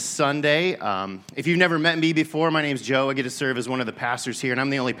Sunday. If you've never met me before, my name's Joe. I get to serve as one of the pastors here, and I'm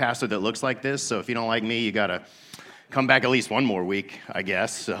the only pastor that looks like this, so if you don't like me, you got to come back at least one more week, I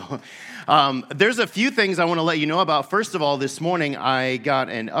guess. So, there's a few things I want to let you know about. First of all, this morning, I got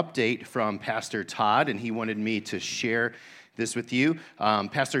an update from Pastor Todd, and he wanted me to share this with you.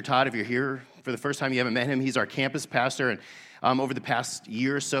 Pastor Todd, if you're here for the first time, you haven't met him, he's our campus pastor, and over the past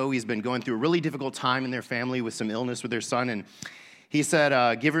year or so, he's been going through a really difficult time in their family with some illness with their son, and he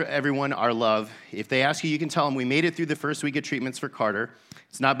said, give everyone our love. If they ask you, you can tell them we made it through the first week of treatments for Carter.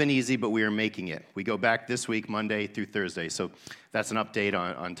 It's not been easy, but we are making it. We go back this week, Monday through Thursday, so that's an update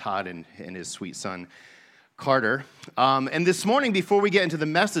on Todd and his sweet son, Carter. And this morning, before we get into the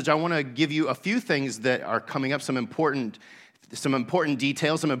message, I want to give you a few things that are coming up, some important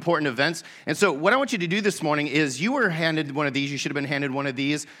details, some important events. And so what I want you to do this morning is you were handed one of these. You should have been handed one of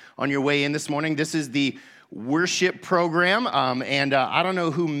these on your way in this morning. This is the worship program. And I don't know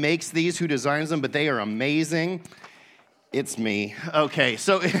who makes these, who designs them, but they are amazing. It's me. Okay,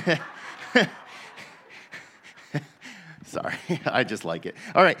 so sorry, I just like it.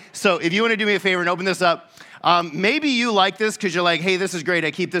 All right, so if you want to do me a favor and open this up, maybe you like this because you're like, hey, this is great.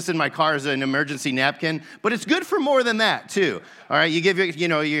 I keep this in my car as an emergency napkin, but it's good for more than that too. All right, you give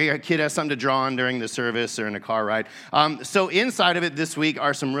your kid has something to draw on during the service or in a car ride. So inside of it this week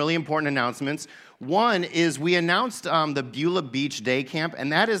are some really important announcements. One is we announced the Beulah Beach Day Camp,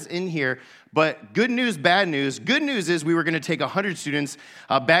 and that is in here. But good news, bad news. Good news is we were going to take 100 students.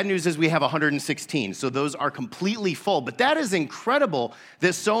 Bad news is we have 116. So those are completely full. But that is incredible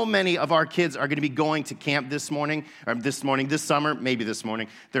that so many of our kids are going to be going to camp this summer, maybe this morning.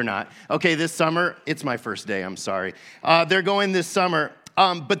 They're not. Okay, this summer, it's my first day, I'm sorry. They're going this summer.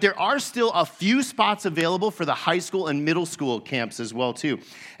 But there are still a few spots available for the high school and middle school camps as well, too.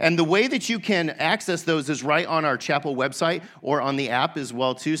 And the way that you can access those is right on our chapel website or on the app as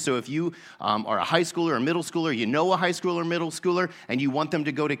well, too. So if you are a high schooler or a middle schooler, you know a high schooler or middle schooler, and you want them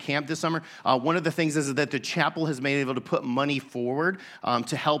to go to camp this summer, one of the things is that the chapel has been able to put money forward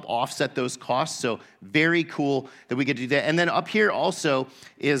to help offset those costs. So very cool that we get to do that. And then up here also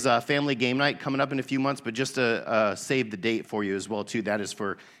is family game night coming up in a few months, but just to save the date for you as well, too. That is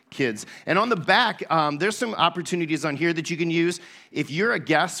for kids. And on the back, there's some opportunities on here that you can use. If you're a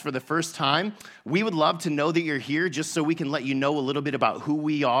guest for the first time, we would love to know that you're here just so we can let you know a little bit about who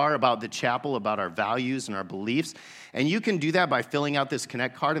we are, about the chapel, about our values and our beliefs. And you can do that by filling out this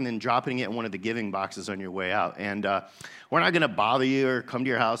Connect card and then dropping it in one of the giving boxes on your way out. And we're not going to bother you or come to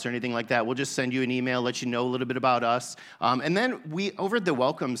your house or anything like that. We'll just send you an email, let you know a little bit about us. And then over at the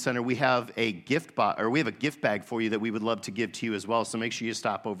Welcome Center, we have a gift bag for you that we would love to give to you as well. So make sure you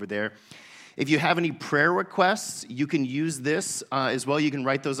stop over there. If you have any prayer requests, you can use this as well. You can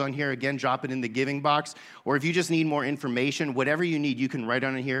write those on here. Again, drop it in the giving box. Or if you just need more information, whatever you need, you can write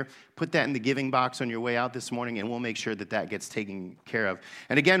on here. Put that in the giving box on your way out this morning, and we'll make sure that that gets taken care of.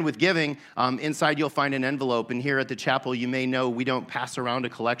 And again, with giving, inside you'll find an envelope. And here at the chapel, you may know we don't pass around a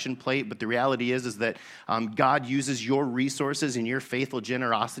collection plate, but the reality is that God uses your resources and your faithful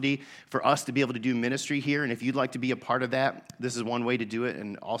generosity for us to be able to do ministry here. And if you'd like to be a part of that, this is one way to do it,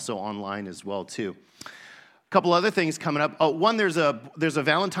 and also online as well, too. A couple other things coming up. One, there's a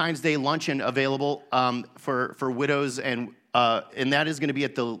Valentine's Day luncheon available for widows, and that is going to be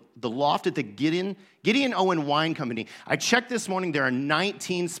at the loft at the Gideon Owen Wine Company. I checked this morning. There are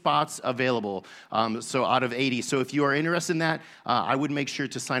 19 spots available, so out of 80. So if you are interested in that, I would make sure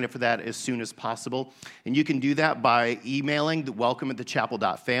to sign up for that as soon as possible. And you can do that by emailing the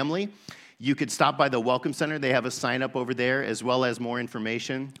welcome@thechapel.family. You could stop by the Welcome Center. They have a sign-up over there as well as more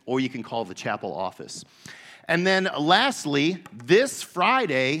information, or you can call the chapel office. And then lastly, this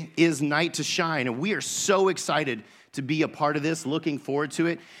Friday is Night to Shine, and we are so excited to be a part of this, looking forward to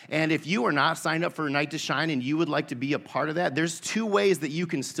it. And if you are not signed up for Night to Shine and you would like to be a part of that, there's two ways that you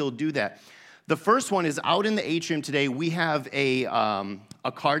can still do that. The first one is out in the atrium today, we have a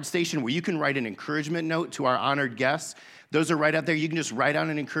card station where you can write an encouragement note to our honored guests. Those are right out there. You can just write out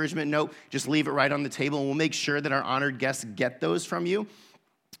an encouragement note, just leave it right on the table, and we'll make sure that our honored guests get those from you.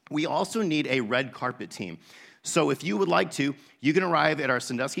 We also need a red carpet team. So if you would like to, you can arrive at our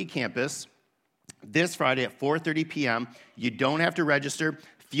Sandusky campus this Friday at 4:30 p.m. You don't have to register.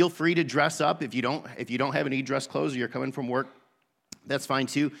 Feel free to dress up if you don't have any dress clothes or you're coming from work. That's fine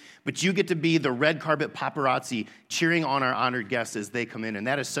too. But you get to be the red carpet paparazzi cheering on our honored guests as they come in. And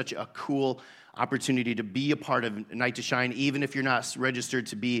that is such a cool opportunity to be a part of Night to Shine, even if you're not registered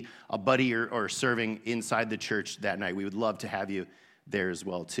to be a buddy or serving inside the church that night. We would love to have you there as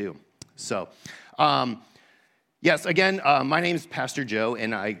well too. So Yes, again, my name is Pastor Joe,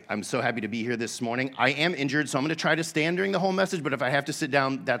 and I'm so happy to be here this morning. I am injured, so I'm going to try to stand during the whole message, but if I have to sit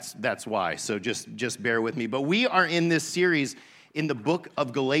down, that's why. So just bear with me. But we are in this series in the book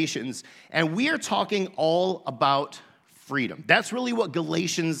of Galatians, and we are talking all about freedom. That's really what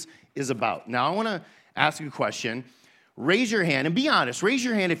Galatians is about. Now, I want to ask you a question. Raise your hand, and be honest. Raise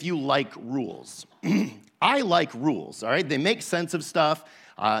your hand if you like rules. I like rules, all right? They make sense of stuff.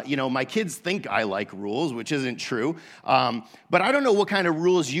 My kids think I like rules, which isn't true. But I don't know what kind of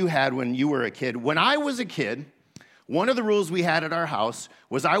rules you had when you were a kid. When I was a kid, one of the rules we had at our house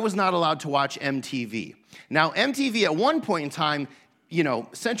was I was not allowed to watch MTV. Now, MTV at one point in time,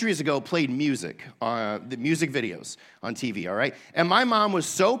 centuries ago, played music, the music videos on TV, all right? And my mom was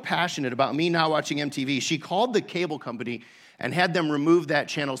so passionate about me not watching MTV, she called the cable company and had them remove that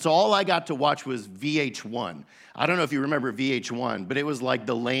channel. So all I got to watch was VH1. I don't know if you remember VH1, but it was like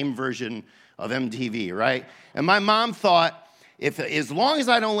the lame version of MTV, right? And my mom thought, as long as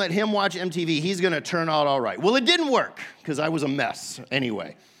I don't let him watch MTV, he's gonna turn out all right. Well, it didn't work, because I was a mess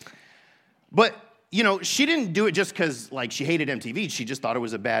anyway. But, she didn't do it just because, she hated MTV. She just thought it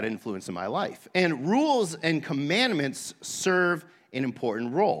was a bad influence in my life. And rules and commandments serve an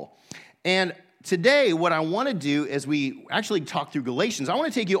important role. And today, what I want to do as we actually talk through Galatians, I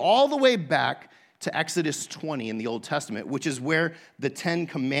want to take you all the way back to Exodus 20 in the Old Testament, which is where the 10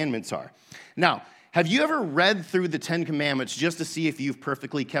 Commandments are. Now, have you ever read through the 10 Commandments just to see if you've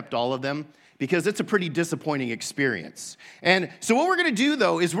perfectly kept all of them? Because it's a pretty disappointing experience. And so what we're going to do,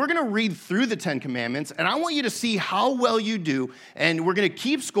 though, is we're going to read through the 10 Commandments, and I want you to see how well you do, and we're going to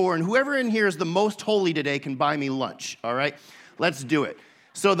keep score, and whoever in here is the most holy today can buy me lunch, all right? Let's do it.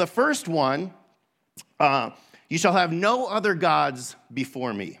 So the first one, you shall have no other gods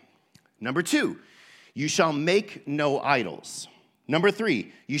before me. Number 2, you shall make no idols. Number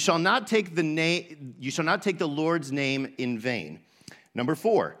 3, you shall not take the Lord's name in vain. Number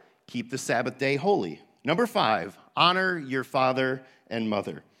 4, keep the Sabbath day holy. Number 5, honor your father and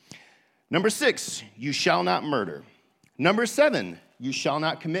mother. Number 6, you shall not murder. Number 7, you shall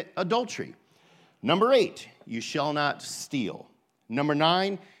not commit adultery. Number 8, you shall not steal. Number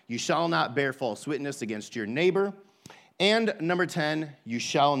 9, you shall not bear false witness against your neighbor. And number 10, you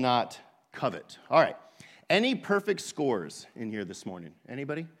shall not covet. All right. Any perfect scores in here this morning?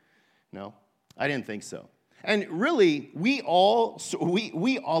 Anybody? No? I didn't think so. And really,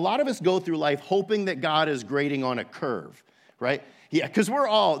 a lot of us go through life hoping that God is grading on a curve, right? Yeah, because we're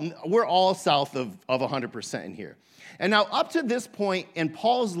all south of 100% in here. And now up to this point in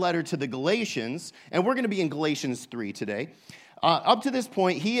Paul's letter to the Galatians, and we're going to be in Galatians 3 today, up to this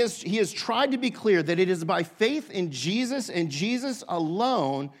point, he has tried to be clear that it is by faith in Jesus and Jesus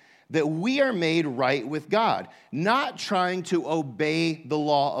alone that we are made right with God, not trying to obey the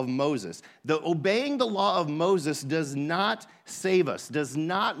law of Moses. Obeying the law of Moses does not save us, does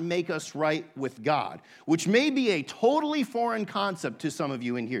not make us right with God, which may be a totally foreign concept to some of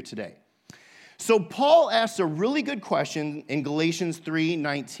you in here today. So Paul asks a really good question in Galatians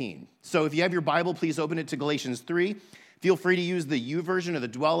 3:19. So if you have your Bible, please open it to Galatians 3. Feel free to use the YouVersion or the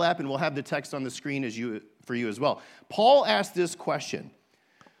Dwell app, and we'll have the text on the screen for you as well. Paul asked this question.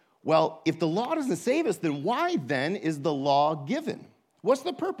 Well, if the law doesn't save us, then why then is the law given? What's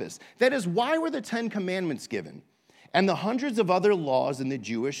the purpose? That is, why were the 10 Commandments given? And the hundreds of other laws in the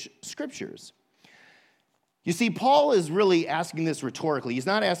Jewish scriptures? You see, Paul is really asking this rhetorically. He's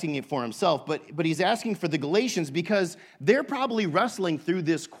not asking it for himself, but he's asking for the Galatians because they're probably wrestling through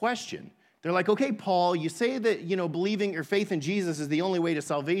this question. They're like, okay, Paul, you say that, believing or faith in Jesus is the only way to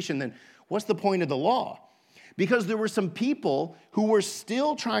salvation, then what's the point of the law? Because there were some people who were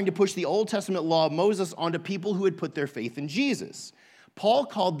still trying to push the Old Testament law of Moses onto people who had put their faith in Jesus. Paul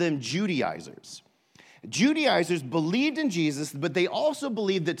called them Judaizers. Judaizers believed in Jesus, but they also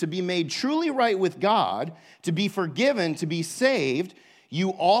believed that to be made truly right with God, to be forgiven, to be saved,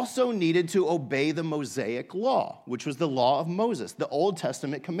 you also needed to obey the Mosaic law, which was the law of Moses, the Old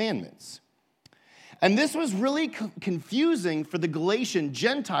Testament commandments. And this was really confusing for the Galatian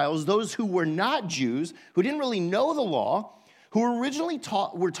Gentiles, those who were not Jews, who didn't really know the law, who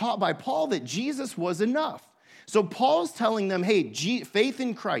were taught by Paul that Jesus was enough. So Paul's telling them, hey, faith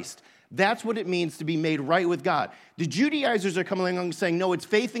in Christ, that's what it means to be made right with God. The Judaizers are coming along saying, no, it's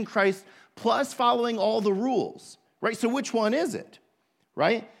faith in Christ plus following all the rules, right? So which one is it,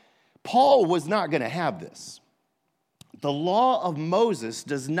 right? Paul was not going to have this. The law of Moses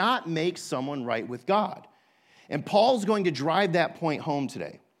does not make someone right with God. And Paul's going to drive that point home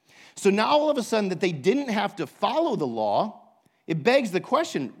today. So now all of a sudden that they didn't have to follow the law, it begs the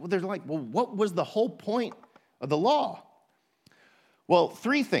question, they're like, well, what was the whole point of the law? Well,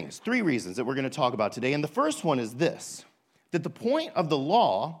 three reasons that we're going to talk about today. And the first one is this, that the point of the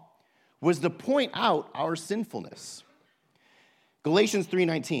law was to point out our sinfulness. Galatians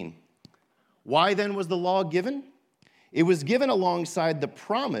 3:19. Why then was the law given? It was given alongside the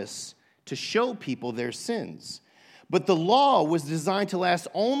promise to show people their sins. But the law was designed to last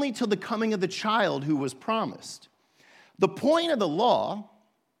only till the coming of the child who was promised. The point of the law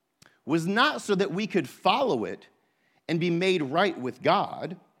was not so that we could follow it and be made right with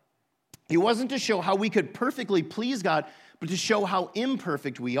God. It wasn't to show how we could perfectly please God, but to show how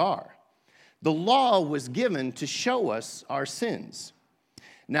imperfect we are. The law was given to show us our sins.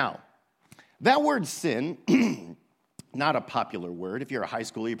 Now, that word sin, not a popular word. If you're a high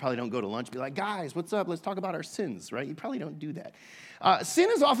schooler, you probably don't go to lunch and be like, guys, what's up? Let's talk about our sins, right? You probably don't do that. Sin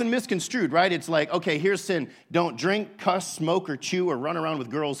is often misconstrued, right? It's like, okay, here's sin. Don't drink, cuss, smoke, or chew, or run around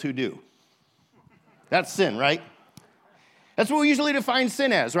with girls who do. That's sin, right? That's what we usually define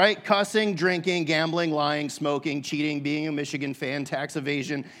sin as, right? Cussing, drinking, gambling, lying, smoking, cheating, being a Michigan fan, tax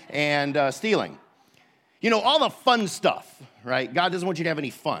evasion, and stealing. You know, all the fun stuff, right? God doesn't want you to have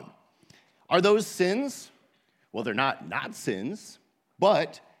any fun. Are those sins? Well, they're not sins,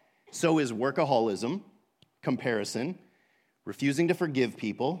 but so is workaholism, comparison, refusing to forgive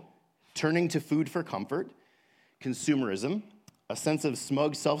people, turning to food for comfort, consumerism, a sense of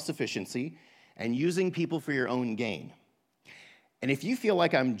smug self-sufficiency, and using people for your own gain. And if you feel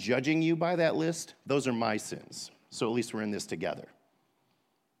like I'm judging you by that list, those are my sins. So at least we're in this together.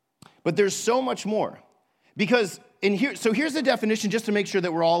 But there's so much more. Because here's the definition just to make sure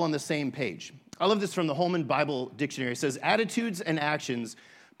that we're all on the same page. I love this from the Holman Bible Dictionary. It says, attitudes and actions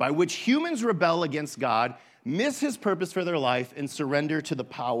by which humans rebel against God, miss his purpose for their life, and surrender to the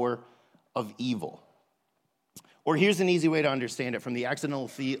power of evil. Or here's an easy way to understand it from the accidental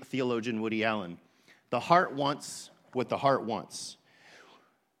theologian Woody Allen. The heart wants what the heart wants.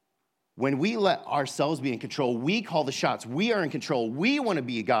 When we let ourselves be in control, we call the shots. We are in control. We want to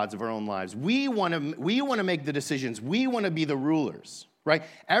be gods of our own lives. We want to make the decisions. We want to be the rulers, right?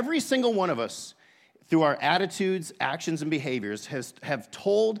 Every single one of us, through our attitudes, actions, and behaviors, have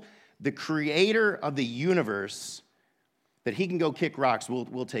told the creator of the universe that he can go kick rocks.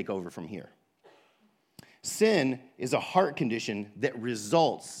 We'll take over from here. Sin is a heart condition that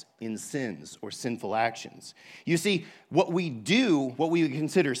results in sins or sinful actions. You see, what we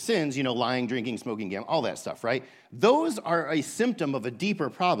consider sins, lying, drinking, smoking, gambling, all that stuff, right? Those are a symptom of a deeper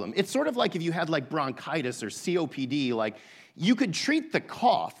problem. It's sort of like if you had like bronchitis or COPD, like you could treat the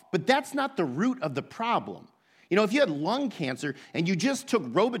cough, but that's not the root of the problem. If you had lung cancer and you just took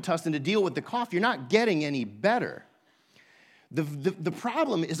Robitussin to deal with the cough, you're not getting any better. The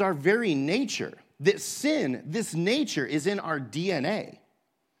problem is our very nature. That sin, this nature, is in our DNA,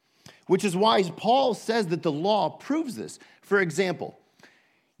 which is why Paul says that the law proves this. For example,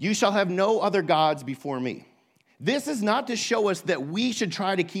 you shall have no other gods before me. This is not to show us that we should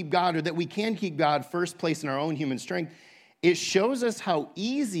try to keep God or that we can keep God first place in our own human strength. It shows us how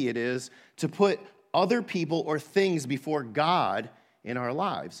easy it is to put other people or things before God in our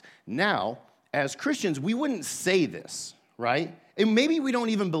lives. Now, as Christians, we wouldn't say this, right? And maybe we don't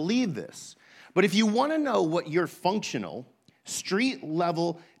even believe this. But if you want to know what your functional,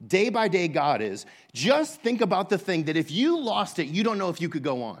 street-level, day-by-day God is, just think about the thing that if you lost it, you don't know if you could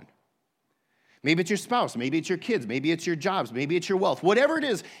go on. Maybe it's your spouse, maybe it's your kids, maybe it's your jobs, maybe it's your wealth. Whatever it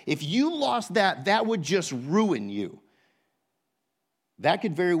is, if you lost that, that would just ruin you. That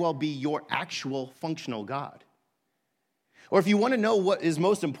could very well be your actual functional God. Or if you want to know what is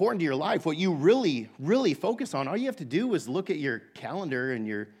most important to your life, what you really, really focus on, all you have to do is look at your calendar and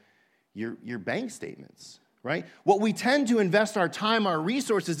your bank statements, right? What we tend to invest our time, our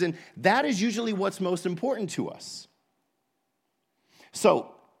resources in, that is usually what's most important to us.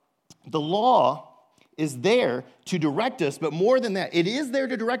 So the law is there to direct us, but more than that, it is there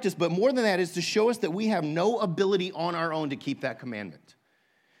to direct us, but more than that is to show us that we have no ability on our own to keep that commandment.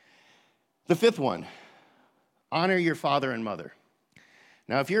 The fifth one, honor your father and mother.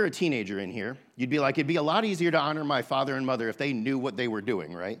 Now, if you're a teenager in here, you'd be like, it'd be a lot easier to honor my father and mother if they knew what they were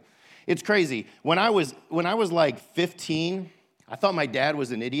doing, right? It's crazy. When I was like 15, I thought my dad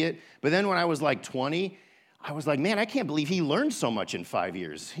was an idiot. But then when I was like 20, I was like, man, I can't believe he learned so much in 5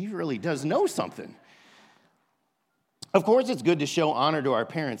 years. He really does know something. Of course, it's good to show honor to our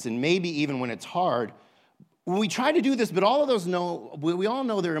parents, and maybe even when it's hard. We try to do this, but we all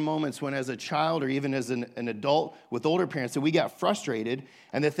know there are moments when as a child or even as an adult with older parents that we got frustrated,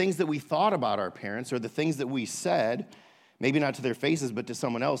 and the things that we thought about our parents or the things that we said, maybe not to their faces, but to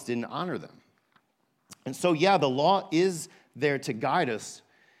someone else, didn't honor them. And so, yeah, the law is there to guide us,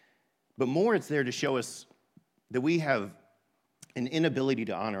 but more it's there to show us that we have an inability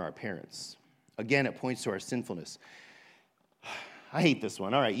to honor our parents. Again, it points to our sinfulness. I hate this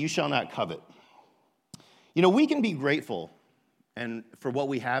one. All right, you shall not covet. You know, we can be grateful and for what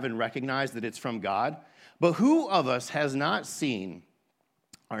we have and recognize that it's from God, but who of us has not seen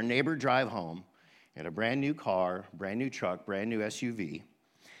our neighbor drive home in a brand new car, brand new truck, brand new SUV,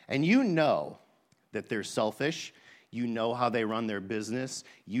 and you know that they're selfish, you know how they run their business,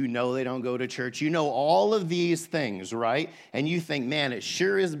 you know they don't go to church, you know all of these things, right? And you think, man, it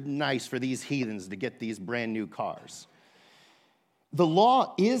sure is nice for these heathens to get these brand new cars. The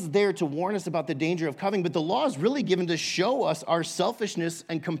law is there to warn us about the danger of coveting, but the law is really given to show us our selfishness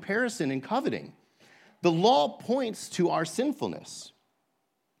and comparison in coveting. The law points to our sinfulness.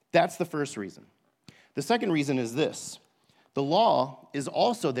 That's the first reason. The second reason is this. The law is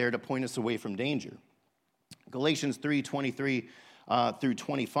also there to point us away from danger. Galatians 3:23 through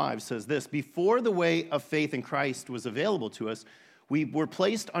 25 says this, before the way of faith in Christ was available to us, we were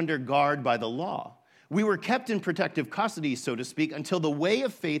placed under guard by the law. We were kept in protective custody, so to speak, until the way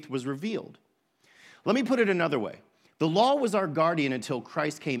of faith was revealed. Let me put it another way. The law was our guardian until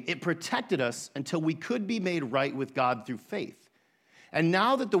Christ came. It protected us until we could be made right with God through faith. And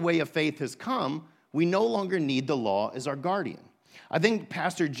now that the way of faith has come, we no longer need the law as our guardian. I think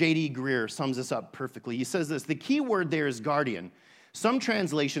Pastor J.D. Greer sums this up perfectly. He says this, the key word there is guardian. Some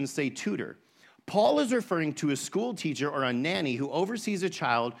translations say tutor. Paul is referring to a school teacher or a nanny who oversees a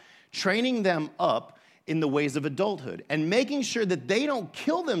child, training them up in the ways of adulthood and making sure that they don't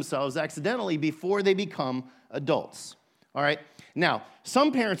kill themselves accidentally before they become adults. All right? Now,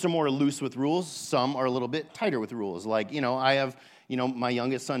 some parents are more loose with rules. Some are a little bit tighter with rules. Like, I have, my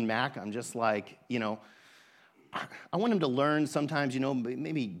youngest son, Mac. I'm just like, I want him to learn sometimes,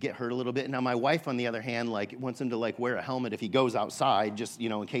 maybe get hurt a little bit. Now, my wife, on the other hand, wants him to, wear a helmet if he goes outside, just,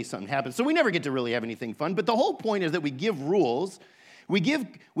 in case something happens. So we never get to really have anything fun. But the whole point is that we give rules. We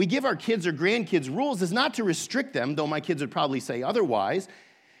give our kids or grandkids rules is not to restrict them, though my kids would probably say otherwise.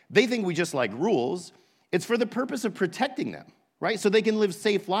 They think we just like rules. It's for the purpose of protecting them, right? So they can live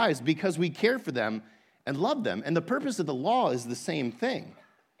safe lives because we care for them and love them. And the purpose of the law is the same thing.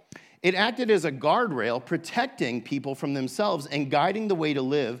 It acted as a guardrail, protecting people from themselves and guiding the way to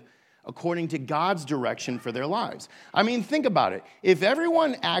live according to God's direction for their lives. I mean, think about it. If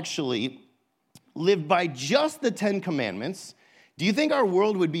everyone actually lived by just the 10 Commandments, do you think our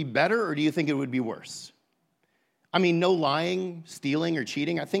world would be better or do you think it would be worse? I mean, no lying, stealing, or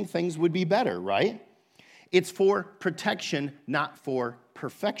cheating. I think things would be better, right? It's for protection, not for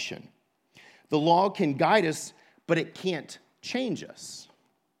perfection. The law can guide us, but it can't change us.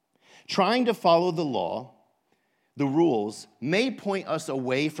 Trying to follow the law, the rules, may point us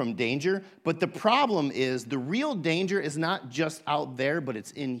away from danger, but the problem is the real danger is not just out there, but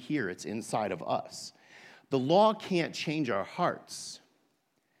it's in here. It's inside of us. The law can't change our hearts.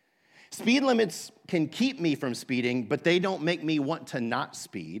 Speed limits can keep me from speeding, but they don't make me want to not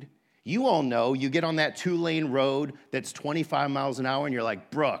speed. You all know, you get on that 2-lane road that's 25 miles an hour and you're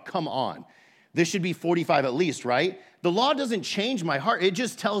like, bruh, come on. This should be 45 at least, right? The law doesn't change my heart. It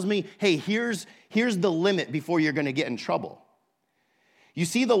just tells me, hey, here's the limit before you're going to get in trouble. You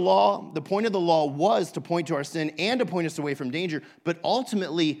see, the point of the law was to point to our sin and to point us away from danger, but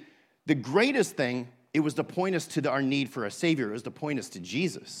ultimately, the greatest thing, it was to point us to our need for a Savior. It was to point us to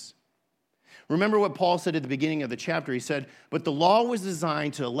Jesus. Remember what Paul said at the beginning of the chapter. He said, but the law was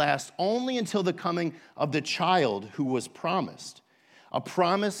designed to last only until the coming of the child who was promised. A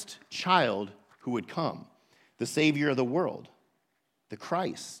promised child who would come. The Savior of the world. The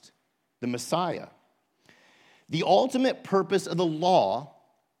Christ. The Messiah. The ultimate purpose of the law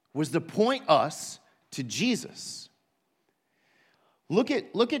was to point us to Jesus. Look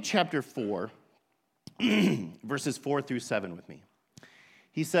at chapter 4, verses 4 through 7 with me.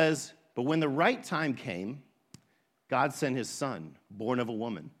 He says, but when the right time came, God sent his son, born of a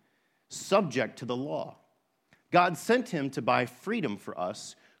woman, subject to the law. God sent him to buy freedom for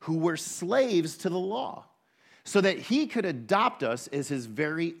us who were slaves to the law, so that he could adopt us as his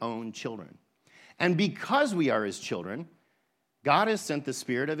very own children. And because we are his children, God has sent the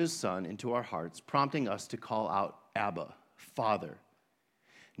Spirit of his Son into our hearts, prompting us to call out, Abba, Father.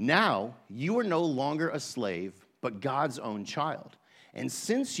 Now you are no longer a slave, but God's own child. And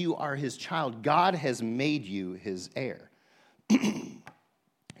since you are his child, God has made you his heir.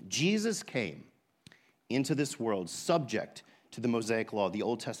 Jesus came into this world subject to the Mosaic law, the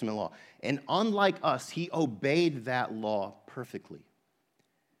Old Testament law. And unlike us, he obeyed that law perfectly.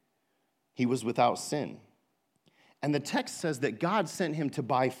 He was without sin. And the text says that God sent him to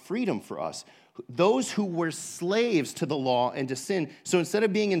buy freedom for us, those who were slaves to the law and to sin. So instead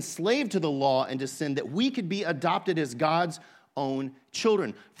of being enslaved to the law and to sin, that we could be adopted as God's own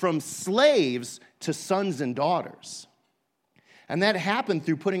children, from slaves to sons and daughters. And that happened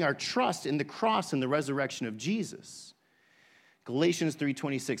through putting our trust in the cross and the resurrection of Jesus. Galatians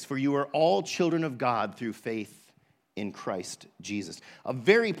 3:26, for you are all children of God through faith in Christ Jesus. A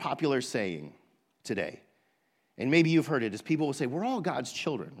very popular saying today, and maybe you've heard it, is people will say, we're all God's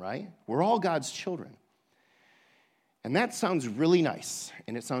children, right? We're all God's children. And that sounds really nice,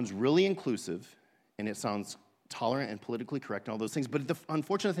 and it sounds really inclusive, and it sounds tolerant and politically correct and all those things, but the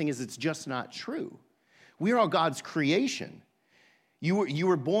unfortunate thing is it's just not true. We are all God's creation. You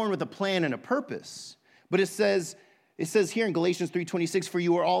were born with a plan and a purpose, but it says here in Galatians 3:26, for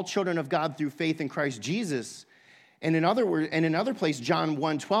you are all children of God through faith in Christ Jesus. And in another place, John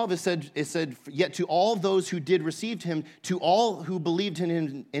 1:12, it said, yet to all those who did receive him, to all who believed in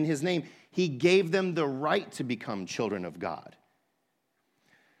him in his name, he gave them the right to become children of God.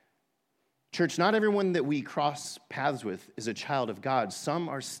 Church, not everyone that we cross paths with is a child of God. Some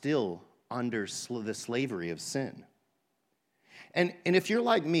are still under the slavery of sin. And if you're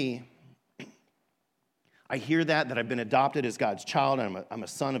like me, I hear that I've been adopted as God's child, and I'm a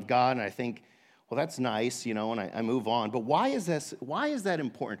son of God, and I think, well, that's nice, and I move on. But why is that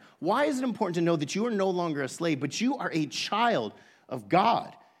important? Why is it important to know that you are no longer a slave, but you are a child of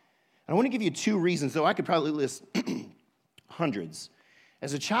God? And I want to give you 2 reasons, though I could probably list hundreds.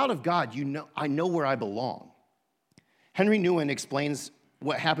 As a child of God, I know where I belong. Henry Nouwen explains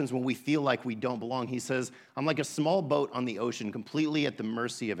what happens when we feel like we don't belong. He says, I'm like a small boat on the ocean, completely at the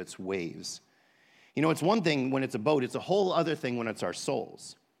mercy of its waves. It's one thing when it's a boat. It's a whole other thing when it's our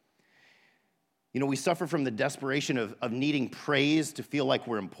souls. We suffer from the desperation of needing praise to feel like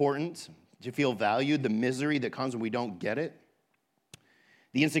we're important, to feel valued, the misery that comes when we don't get it,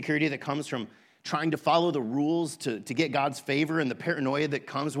 the insecurity that comes from trying to follow the rules to get God's favor, and the paranoia that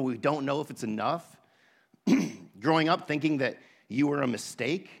comes when we don't know if it's enough. Growing up thinking that you were a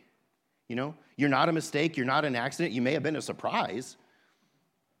mistake, you're not a mistake, you're not an accident, you may have been a surprise,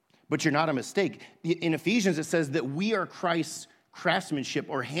 but you're not a mistake. In Ephesians, it says that we are Christ's craftsmanship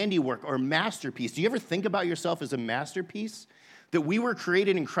or handiwork or masterpiece. Do you ever think about yourself as a masterpiece? That we were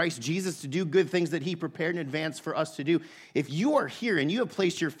created in Christ Jesus to do good things that he prepared in advance for us to do. If you are here and you have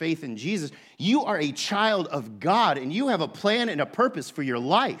placed your faith in Jesus, you are a child of God, and you have a plan and a purpose for your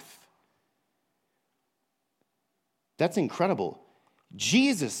life. That's incredible.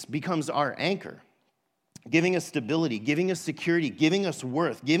 Jesus becomes our anchor, giving us stability, giving us security, giving us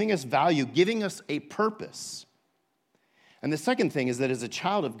worth, giving us value, giving us a purpose. And the second thing is that as a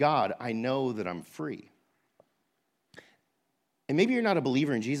child of God, I know that I'm free. And maybe you're not a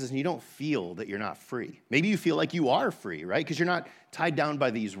believer in Jesus and you don't feel that you're not free. Maybe you feel like you are free, right? Because you're not tied down by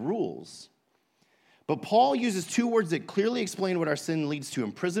these rules. But Paul uses 2 words that clearly explain what our sin leads to: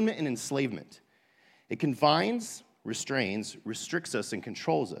 imprisonment and enslavement. It confines, restrains, restricts us, and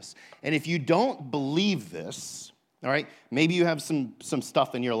controls us. And if you don't believe this, all right, maybe you have some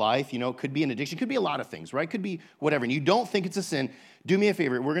stuff in your life, it could be an addiction, could be a lot of things, right? Could be whatever, and you don't think it's a sin, do me a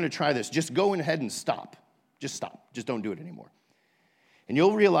favor, we're going to try this. Just go ahead and stop. Just stop. Just don't do it anymore. And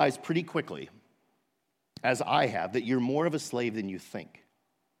you'll realize pretty quickly, as I have, that you're more of a slave than you think.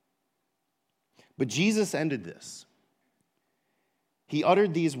 But Jesus ended this. He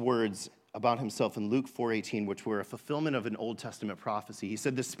uttered these words about himself in Luke 4:18, which were a fulfillment of an Old Testament prophecy. He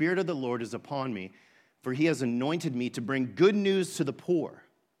said, the Spirit of the Lord is upon me, for he has anointed me to bring good news to the poor.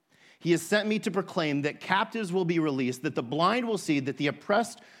 He has sent me to proclaim that captives will be released, that the blind will see, that the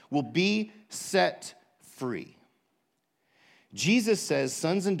oppressed will be set free. Jesus says,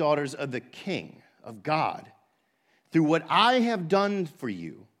 sons and daughters of the King, of God, through what I have done for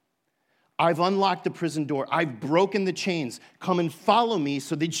you, I've unlocked the prison door. I've broken the chains. Come and follow me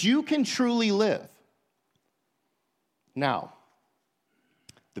so that you can truly live. Now,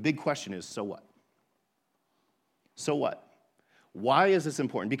 the big question is, so what? So what? Why is this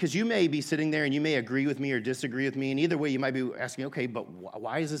important? Because you may be sitting there and you may agree with me or disagree with me, and either way you might be asking, okay, but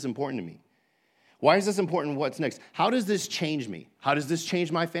why is this important to me? Why is this important? What's next? How does this change me? How does this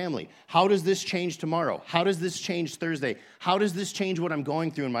change my family? How does this change tomorrow? How does this change Thursday? How does this change what I'm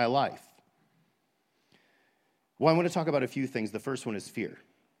going through in my life? Well, I want to talk about a few things. The first one is fear.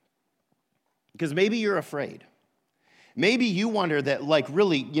 Because maybe you're afraid. Maybe you wonder that,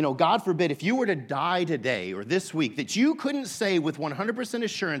 really, God forbid, if you were to die today or this week, that you couldn't say with 100%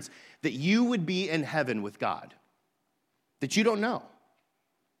 assurance that you would be in heaven with God. That you don't know.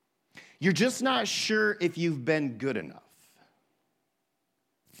 You're just not sure if you've been good enough.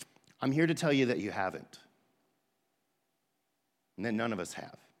 I'm here to tell you that you haven't. And that none of us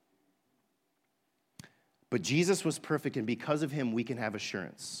have. But Jesus was perfect, and because of him, we can have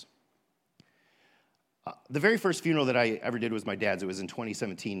assurance. The very first funeral that I ever did was my dad's. It was in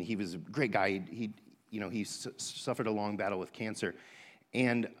 2017. He was a great guy. He suffered a long battle with cancer.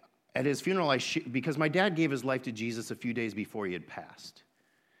 And at his funeral, because my dad gave his life to Jesus a few days before he had passed.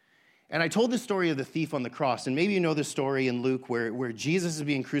 And I told the story of the thief on the cross. And maybe you know the story in Luke where Jesus is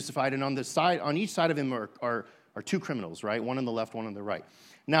being crucified, and on each side of him are two criminals, right? One on the left, one on the right.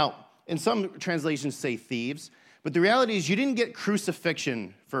 Now, in some translations say thieves, but the reality is you didn't get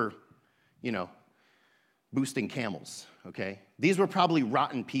crucifixion for, boosting camels, okay? These were probably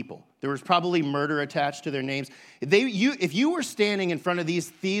rotten people. There was probably murder attached to their names. If you were standing in front of these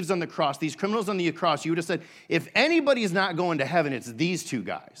thieves on the cross, these criminals on the cross, you would have said, if anybody's not going to heaven, it's these two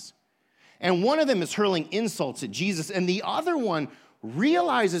guys. And one of them is hurling insults at Jesus, and the other one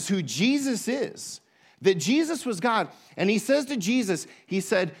realizes who Jesus is, that Jesus was God. And he says to Jesus, he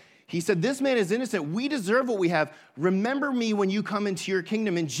said, this man is innocent. We deserve what we have. Remember me when you come into your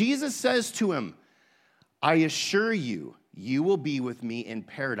kingdom. And Jesus says to him, I assure you, you will be with me in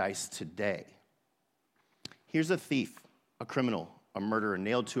paradise today. Here's a thief, a criminal, a murderer,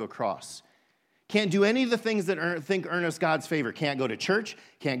 nailed to a cross. Can't do any of the things that earn us God's favor. Can't go to church,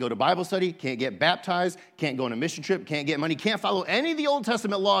 can't go to Bible study, can't get baptized, can't go on a mission trip, can't get money, can't follow any of the Old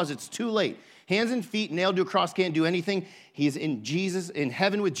Testament laws. It's too late. Hands and feet nailed to a cross, can't do anything. He's in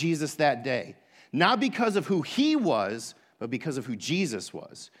heaven with Jesus that day. Not because of who he was, but because of who Jesus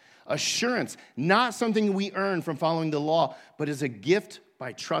was. Assurance, not something we earn from following the law, but is a gift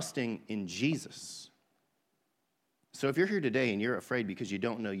by trusting in Jesus. So if you're here today and you're afraid because you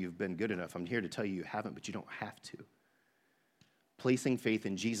don't know you've been good enough, I'm here to tell you haven't, but you don't have to. Placing faith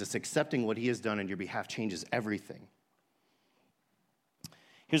in Jesus, accepting what he has done on your behalf changes everything.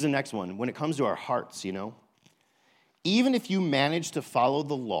 Here's the next one. When it comes to our hearts, even if you manage to follow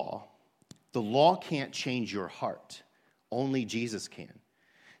the law can't change your heart. Only Jesus can.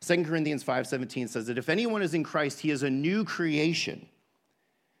 2 Corinthians 5:17 says that if anyone is in Christ, he is a new creation.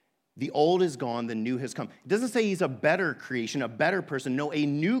 The old is gone, the new has come. It doesn't say he's a better creation, a better person. No, a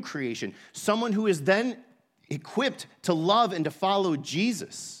new creation. Someone who is then equipped to love and to follow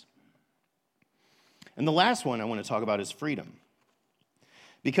Jesus. And the last one I want to talk about is freedom.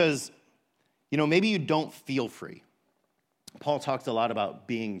 Because, maybe you don't feel free. Paul talks a lot about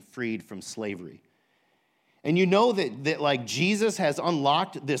being freed from slavery. And you know that Jesus has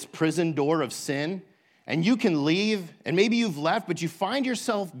unlocked this prison door of sin, and you can leave, and maybe you've left, but you find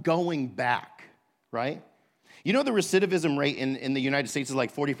yourself going back, right? You know the recidivism rate in the United States is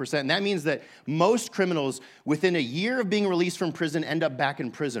like 40%, and that means that most criminals within a year of being released from prison end up back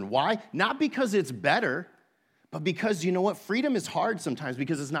in prison. Why? Not because it's better, but because, you know what, freedom is hard sometimes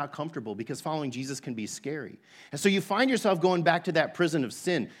because it's not comfortable, because following Jesus can be scary. And so you find yourself going back to that prison of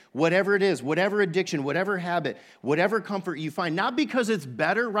sin, whatever it is, whatever addiction, whatever habit, whatever comfort you find, not because it's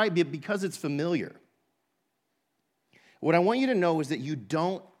better, right, but because it's familiar. What I want you to know is that you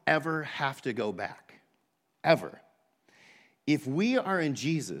don't ever have to go back, ever. If we are in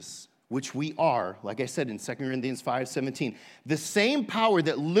Jesus, which we are, like I said in 2 Corinthians 5:17, the same power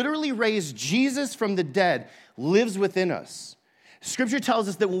that literally raised Jesus from the dead lives within us. Scripture tells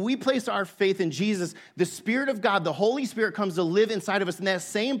us that when we place our faith in Jesus, the Spirit of God, the Holy Spirit, comes to live inside of us, and that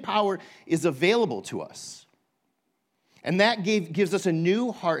same power is available to us. And that gives us a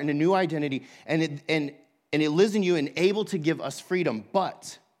new heart and a new identity, and it lives in you and able to give us freedom,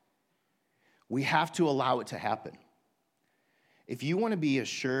 but we have to allow it to happen. If you want to be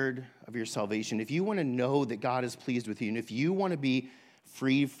assured of your salvation, if you want to know that God is pleased with you, and if you want to be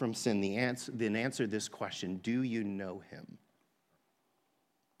free from sin, then answer this question: do you know him?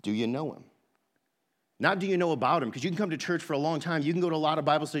 Do you know him? Not do you know about him, because you can come to church for a long time, you can go to a lot of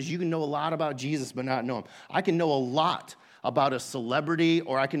Bible studies, you can know a lot about Jesus but not know him. I can know a lot about a celebrity,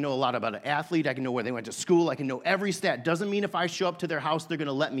 or I can know a lot about an athlete, I can know where they went to school, I can know every stat. Doesn't mean if I show up to their house, they're going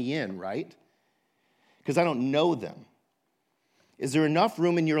to let me in, right? Because I don't know them. Is there enough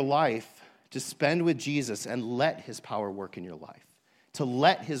room in your life to spend with Jesus and let his power work in your life? To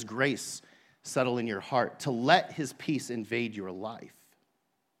let his grace settle in your heart? To let his peace invade your life?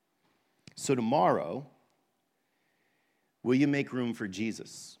 So tomorrow, will you make room for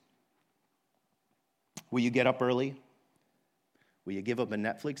Jesus? Will you get up early? Will you give up a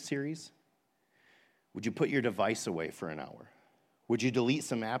Netflix series? Would you put your device away for an hour? Would you delete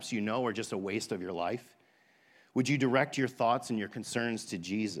some apps you know are just a waste of your life? Would you direct your thoughts and your concerns to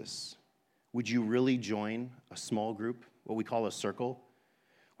Jesus? Would you really join a small group, what we call a circle?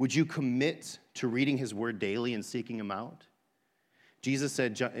 Would you commit to reading his word daily and seeking him out? Jesus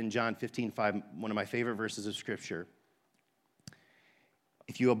said in John 15:5, one of my favorite verses of Scripture,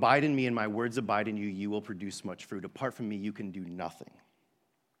 if you abide in me and my words abide in you, you will produce much fruit. Apart from me, you can do nothing.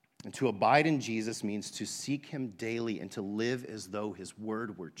 And to abide in Jesus means to seek him daily and to live as though his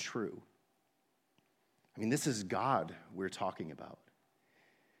word were true. I mean, this is God we're talking about.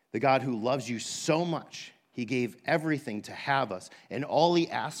 The God who loves you so much, he gave everything to have us. And all he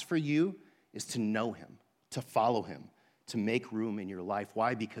asks for you is to know him, to follow him, to make room in your life.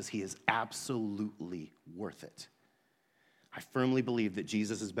 Why? Because he is absolutely worth it. I firmly believe that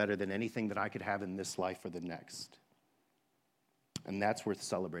Jesus is better than anything that I could have in this life or the next. And that's worth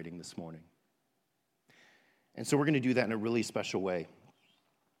celebrating this morning. And so we're going to do that in a really special way.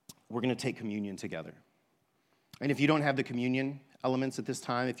 We're going to take communion together. And if you don't have the communion elements at this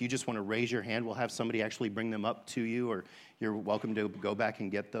time, if you just want to raise your hand, we'll have somebody actually bring them up to you, or you're welcome to go back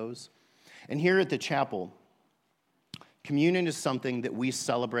and get those. And here at the chapel, communion is something that we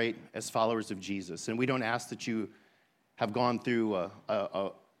celebrate as followers of Jesus. And we don't ask that you have gone through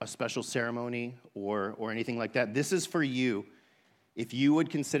a special ceremony or anything like that. This is for you if you would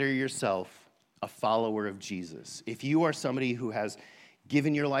consider yourself a follower of Jesus. If you are somebody who has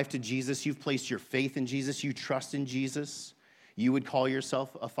given your life to Jesus, you've placed your faith in Jesus, you trust in Jesus, you would call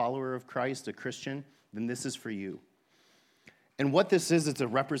yourself a follower of Christ, a Christian, then this is for you. And what this is, it's a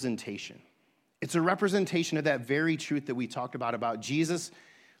representation. It's a representation of that very truth that we talked about Jesus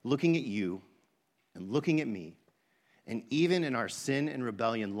looking at you and looking at me, and even in our sin and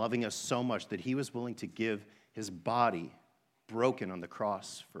rebellion, loving us so much that he was willing to give his body broken on the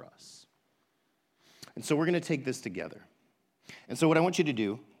cross for us. And so we're going to take this together. And so what I want you to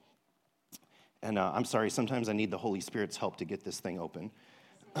do, and I'm sorry, sometimes I need the Holy Spirit's help to get this thing open.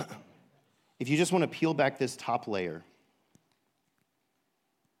 If you just want to peel back this top layer,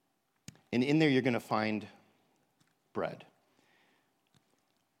 and in there you're going to find bread.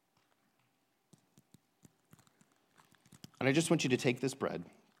 And I just want you to take this bread.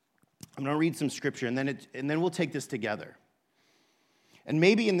 I'm going to read some scripture, and then we'll take this together. And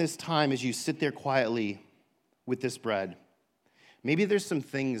maybe in this time, as you sit there quietly with this bread, maybe there's some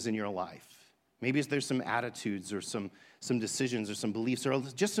things in your life. Maybe there's some attitudes or some decisions or some beliefs or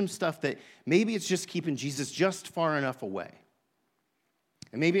just some stuff that maybe it's just keeping Jesus just far enough away.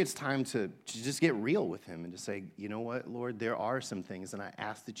 And maybe it's time to just get real with him and to say, you know what, Lord, there are some things, and I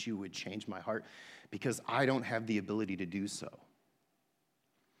ask that you would change my heart because I don't have the ability to do so.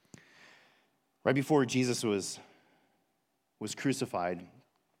 Right before Jesus was crucified,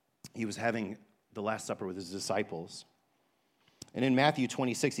 he was having the Last Supper with his disciples. And in Matthew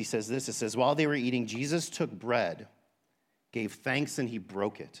 26, he says this, it says, while they were eating, Jesus took bread, gave thanks, and he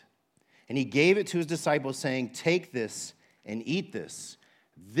broke it. And he gave it to his disciples, saying, take this and eat this.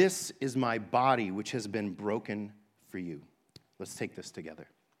 This is my body, which has been broken for you. Let's take this together.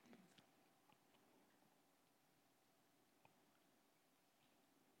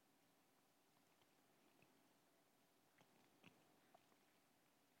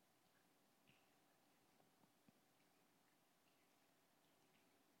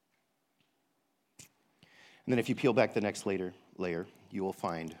 And then if you peel back the next layer, you will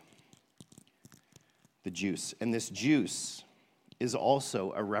find the juice. And this juice is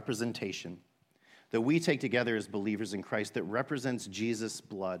also a representation that we take together as believers in Christ that represents Jesus'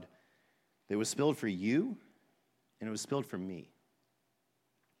 blood that was spilled for you and it was spilled for me.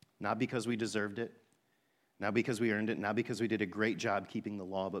 Not because we deserved it, not because we earned it, not because we did a great job keeping the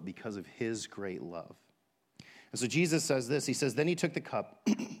law, but because of his great love. And so Jesus says this, he says, then he took the cup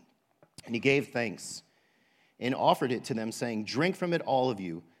and he gave thanks and offered it to them, saying, drink from it, all of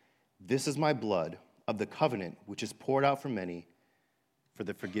you. This is my blood of the covenant, which is poured out for many for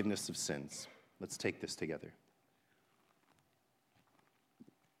the forgiveness of sins. Let's take this together.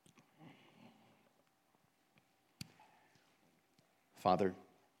 Father,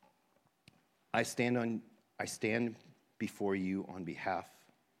 I stand before you on behalf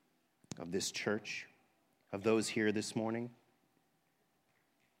of this church, of those here this morning.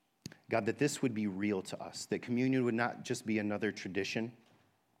 God, that this would be real to us, that communion would not just be another tradition.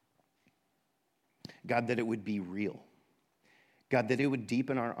 God, that it would be real. God, that it would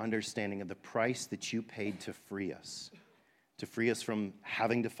deepen our understanding of the price that you paid to free us from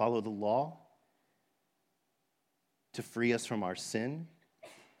having to follow the law, to free us from our sin,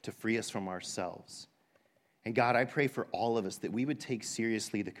 to free us from ourselves. And God, I pray for all of us that we would take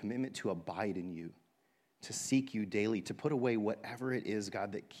seriously the commitment to abide in you, to seek you daily, to put away whatever it is,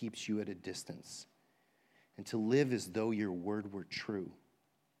 God, that keeps you at a distance, and to live as though your word were true,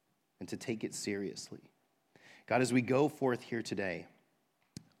 and to take it seriously. God, as we go forth here today,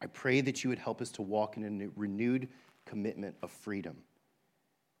 I pray that you would help us to walk in a renewed commitment of freedom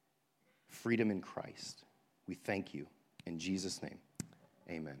in Christ. We thank you. In Jesus' name,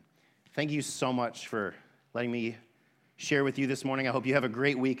 amen. Thank you so much for letting me share with you this morning. I hope you have a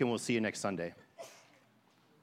great week, and we'll see you next Sunday.